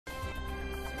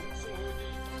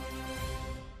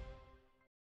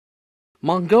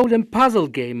Mongolian puzzle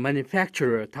game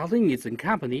manufacturer Taliin and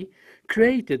Company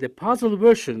created a puzzle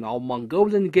version of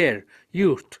Mongolian gear,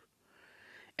 Yurt.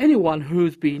 Anyone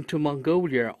who's been to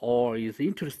Mongolia or is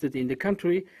interested in the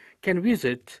country can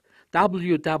visit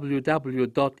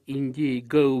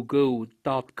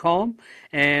www.indiegogo.com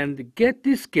and get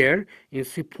this gear in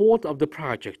support of the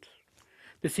project.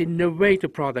 This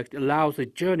innovative product allows a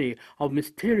journey of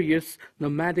mysterious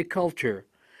nomadic culture.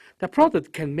 The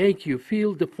product can make you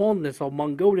feel the fondness of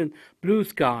Mongolian blue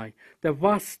sky, the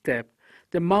vast steppe,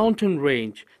 the mountain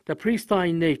range, the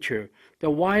pristine nature, the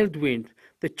wild wind,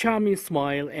 the charming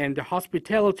smile, and the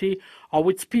hospitality of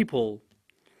its people.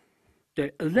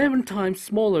 The 11 times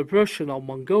smaller version of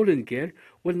Mongolian gear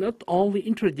will not only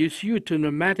introduce you to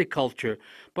nomadic culture,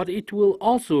 but it will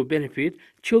also benefit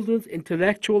children's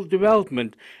intellectual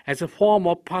development as a form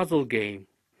of puzzle game.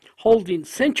 Holding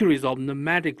centuries of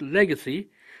nomadic legacy,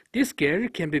 this gear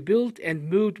can be built and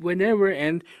moved whenever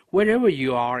and wherever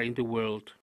you are in the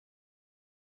world.